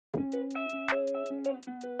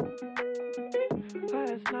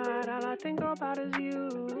Last night, all I think about is you.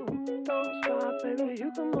 Don't stop, baby,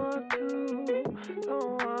 you come up too.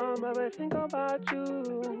 Don't want, baby, think about you.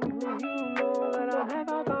 You know that I'm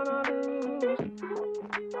never gonna lose.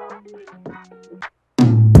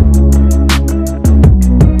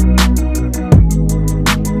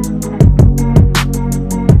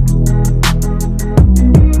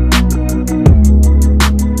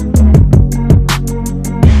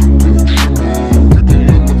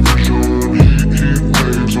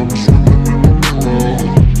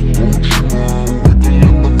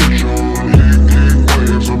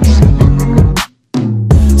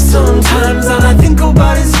 Sometimes all I think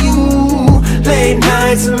about is you. Late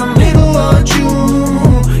nights in the middle of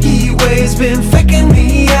June. Heat waves been faking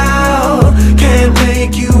me out. Can't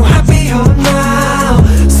make you happier now.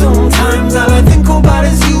 Sometimes all I think about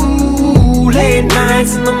is you. Late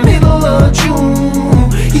nights in the middle of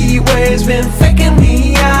June. Heat waves been faking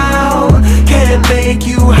me out. Can't make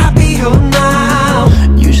you happier now.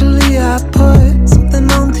 Usually I put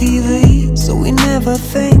something on TV, so we never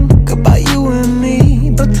think about you and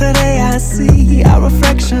me. But today I see our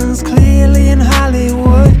reflections clearly in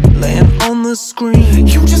Hollywood, laying on the screen.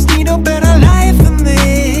 You just need a better life than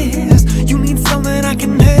this. You need something I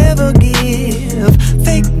can never give.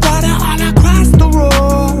 Fake water all across the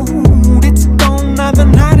road. It's gone now, the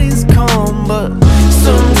night is come. But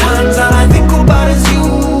sometimes all I think about is you.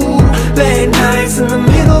 Late nights in the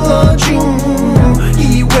middle of June.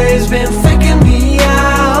 Heat waves been faking me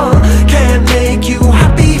out. Can't make you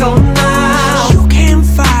happier now. You can't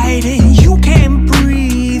fight it, you can't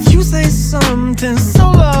breathe. You say something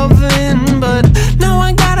so loving, but now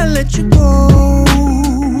I gotta let you go.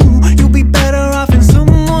 You'll be better off in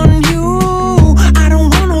someone new. I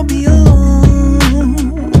don't wanna be alone.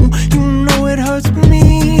 You know it hurts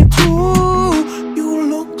me too. You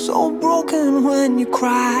look so broken when you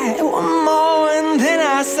cry. One more and then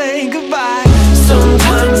I say goodbye.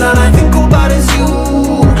 Sometimes all I think about is you.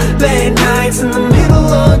 Late nights in the middle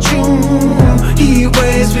of June. Heat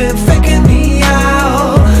waves been faking me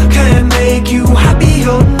out. Can't make you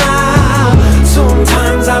happier now.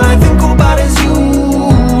 Sometimes all I think about is you.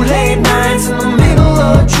 Late nights in the middle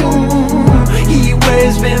of June. Heat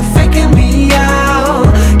waves been faking me out.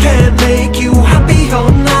 Can't make you happier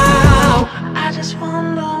now. I just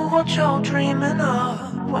wonder what you're dreaming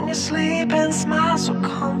of when you sleep and smile so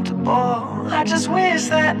comfortable. I just wish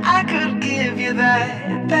that I could give you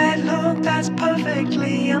that look that's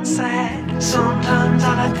perfectly unsaid. Sometimes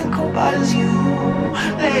all I think about is you.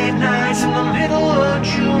 Late nights in the middle of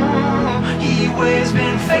June. Heat waves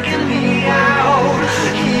been faking me out.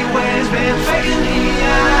 Heat waves been faking me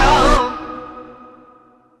out.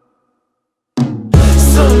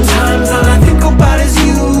 Sometimes all I think about is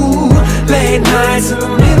you. Late nights in the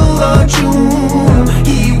middle of June.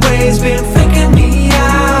 Heat waves been faking me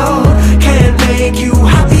out. Can't make you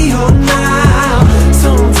happier now.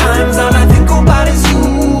 Sometimes all I think about is you.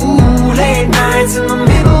 Late nights in the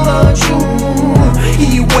middle of June.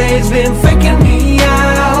 Heat waves been faking me